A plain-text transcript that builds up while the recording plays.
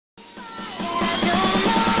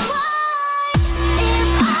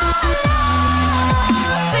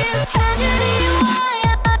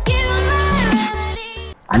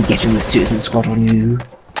I'm getting the Susan squad on you.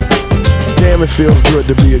 Damn, it feels good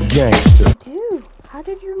to be a gangster. Dude, how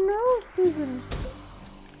did you know, Susan?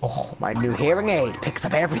 Oh, my new hearing aid picks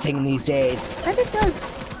up everything these days. I it does.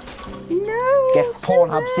 No, Get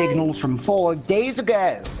Pornhub Susan. signals from 4 days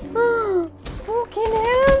ago. Fucking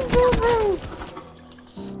hell, Susan.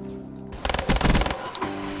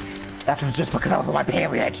 That was just because I was on my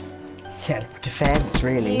period. Self-defense,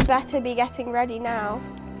 really. You better be getting ready now.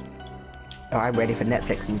 Oh, I'm ready for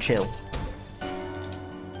Netflix and chill.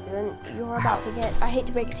 Susan, you're about to get, I hate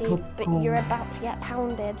to break it to you, but you're about to get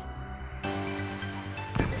pounded.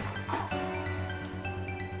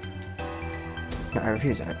 No, I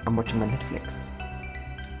refuse it. I'm watching my Netflix.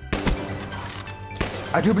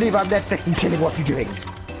 I do believe I'm Netflix and chilling. What are you doing?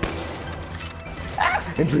 Ah!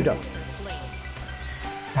 Intruder.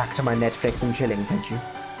 Back to my Netflix and chilling, thank you.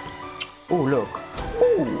 Oh, look.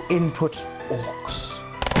 Oh, input orcs.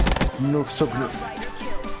 No, so good.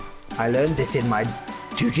 I learned this in my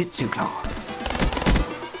jiu-jitsu class.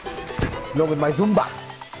 Along with my Zumba.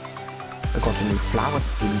 I got a new flower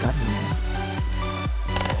skin gun now.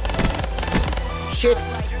 Shit!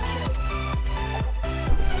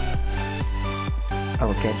 I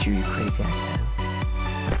will get you, you crazy asshole.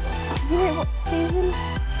 You know what, Susan?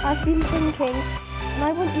 I've been thinking, and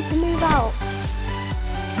I want you to move out.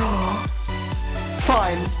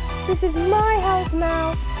 Fine. This is my house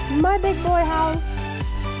now, my big boy house.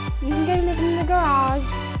 You can go live in the garage.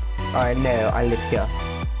 I know, I live here.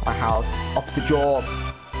 My house, opposite yours.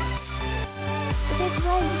 The big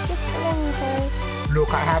road is just along there.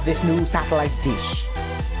 Look, I have this new satellite dish.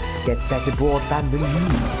 Gets better broadband than you.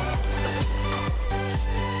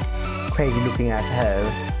 Crazy looking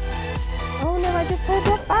asshole. Oh no, I just heard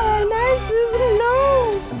your phone. No, Susan,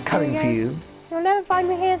 no! I'm coming for you. You'll never find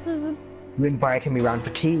me here, Susan. You're inviting me round for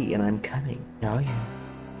tea, and I'm coming. Are you?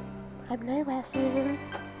 I'm nowhere, Susan.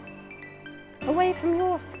 Away from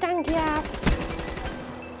your skanky ass.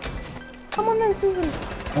 Come on then, Susan.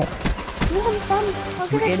 Oh. You want fun? I'll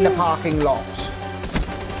give You're it in to the you. parking lot.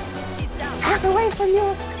 Get away from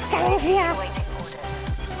your skanky ass.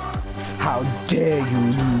 How dare you,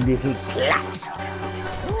 little slut!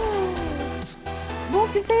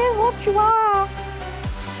 What is it? What you are?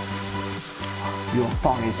 Your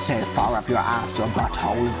thong is so far up your ass, your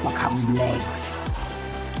buttholes become legs.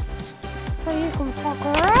 So you can fuck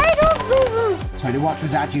right off, Susan. So what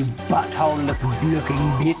was that, you butthole-less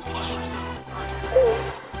looking bitch?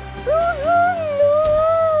 Susan,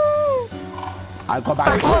 no! I'll go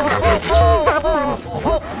back.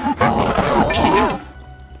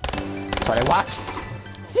 Sorry, what?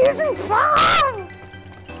 Susan, fine!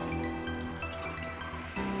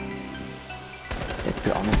 Let's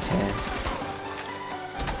be honest here.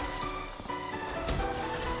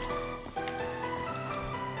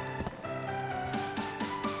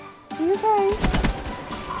 You okay?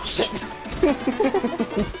 Shit!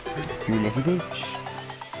 You little bitch.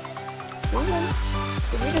 Susan,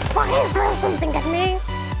 did you just fucking throw something at me?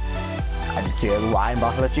 I just threw a wine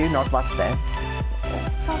bottle at you, not much there.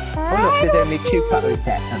 Stop Oh look, right there's off, only 2 Susan. cutlery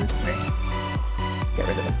sets and it's 3. Get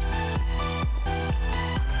rid of them.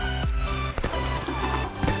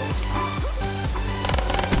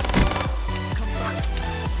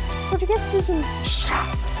 What'd you get, Susan? Shut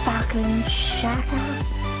up.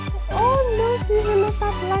 Oh no, Susan, that's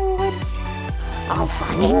that language. I'll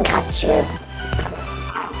fucking cut you.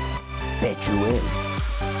 Bet you will.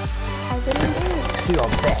 I didn't do it. Do your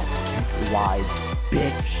best, you wise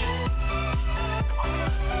bitch.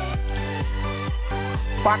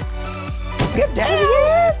 Fuck. Get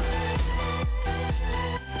down.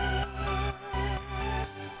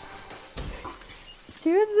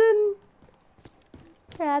 Susan,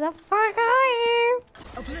 where the fuck are you?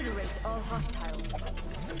 Obliterate all hostiles.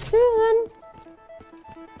 Susan,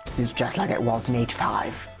 This is just like it was in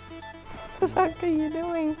 85. what the fuck are you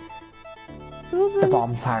doing? The Susan,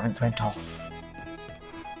 bomb sirens went off.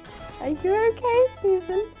 are you okay,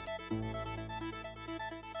 Susan?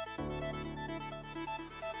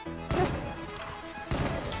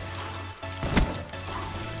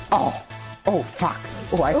 Oh fuck.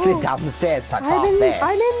 Oh, I slid down the stairs quite fast I'm there.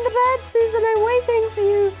 in the bed, Susan. I'm waiting for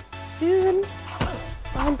you, Susan.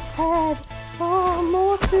 I'm prepared. Oh,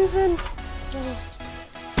 more Susan.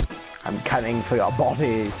 I'm coming for your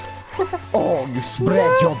body. Oh, you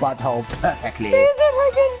spread your butthole perfectly. Susan,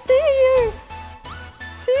 I can see you.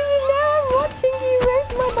 Susan, now I'm watching you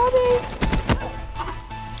rape my body.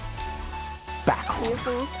 Back off.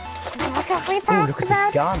 Susan. Look at me, Oh, look at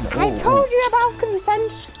this gun. I Oh, told you about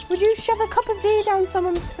consent. Would you shove a cup of tea down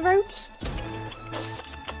someone's throat?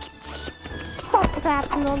 Stop that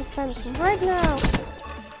nonsense right now.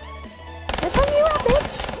 Get on you,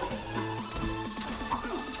 bitch.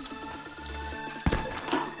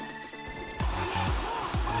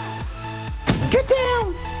 Get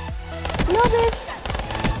down! No, bitch!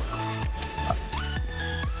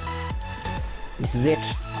 This is it.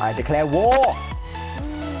 I declare war!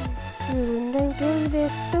 Susan, don't do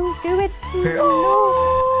this. Don't do it. Susan,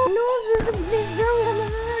 no. No, Susan, please don't. I'm a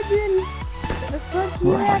virgin. The fuck you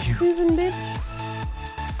Where are at, you? Susan, bitch?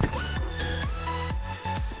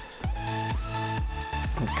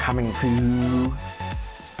 I'm coming for you.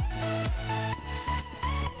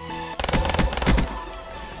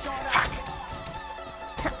 Fuck.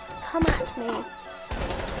 Come at me.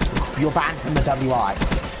 You're banned from the WI.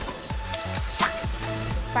 Fuck.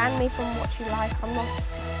 Ban me from what you like. I'm not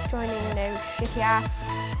joining no shitty ass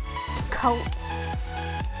cult.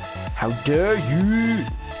 How dare you?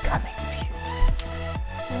 Coming for you.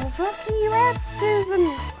 Fuck you at, Susan.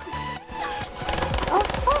 Oh,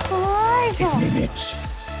 fuck right. Kiss me, bitch.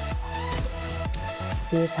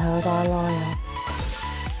 These hoes are loyal.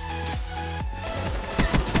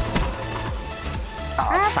 Oh,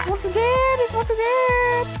 That's fuck. what you did. It's what you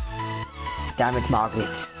did. Damn it,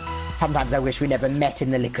 Margaret. Sometimes I wish we never met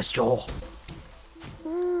in the liquor store.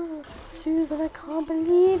 Susan, I can't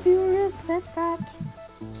believe you just said that.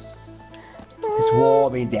 This war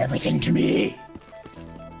means everything to me.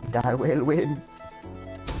 And I will win.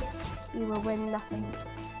 You will win nothing.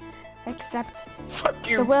 Except Fuck the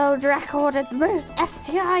you. world record at most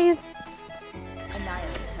STIs.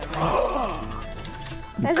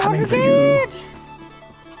 I'm That's coming what for you you. did.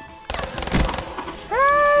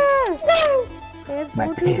 Ah, no. That's My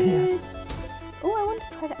what you baby. did. Oh, I want to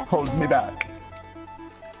try the Hold me back.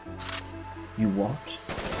 You what?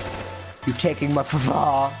 You taking my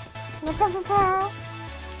far?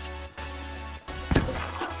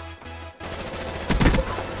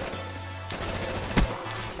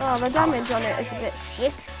 Oh, the damage on it is a bit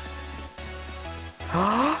shit.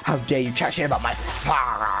 How dare you chat shit about my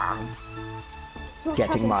farm? It's not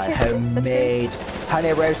Getting chatting my shit, it's the truth. homemade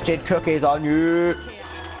honey roasted cookies on you. You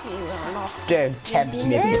will not. Don't tempt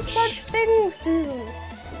me, No such bitch. thing, Susan.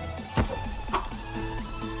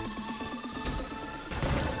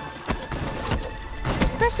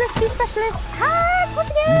 Specialist, be specialist. Ah, what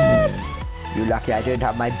again? You're lucky I don't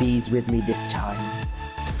have my bees with me this time.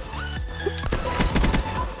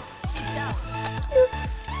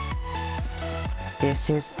 This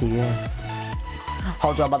is the end.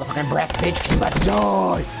 Hold your motherfucking breath, bitch, 'cause you're about to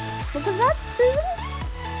die. What was that, Susan?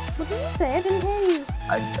 What did you say? I didn't hear you.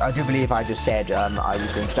 I do believe I just said I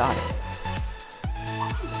was going to die.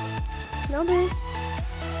 No, bitch.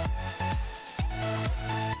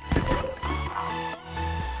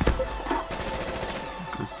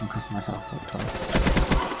 Concuss myself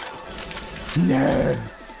No!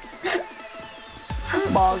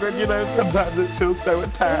 Margaret, you know, sometimes it feels so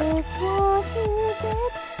attacked. It's what you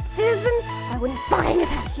did. Susan, I wouldn't fucking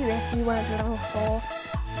attack you if you weren't level 4.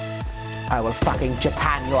 I will fucking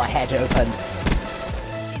Japan your head open.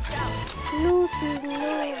 No, Susan,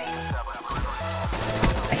 no.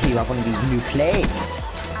 I hear you have one of these new planes.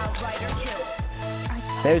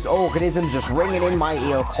 Those organisms just ringing in my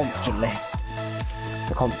ear constantly.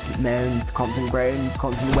 The constant moans, constant groans,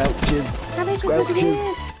 constant welches, That is what it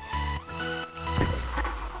squelches. is.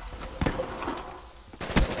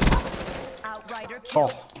 Oh,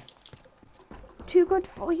 Too good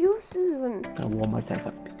for you, Susan. I warm myself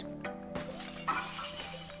up a bit.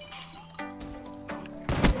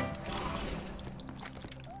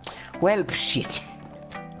 Well, shit.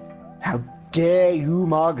 How dare you,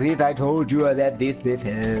 Margaret? I told you that this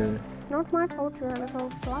befell. Not my fault, you little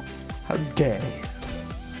slut. How dare you?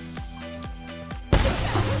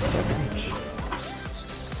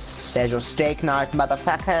 There's your steak knife,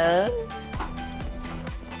 motherfucker.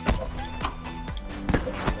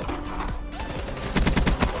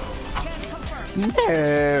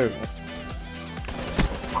 No.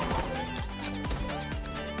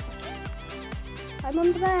 I'm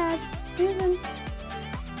on the bed. Susan.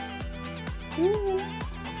 Susan.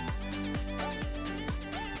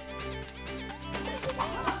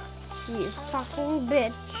 You fucking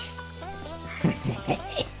bitch.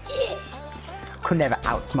 Could never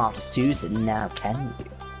outsmart a Susan now, can you?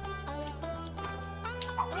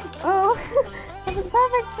 Oh, that was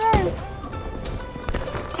perfect throw.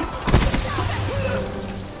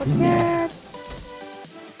 No.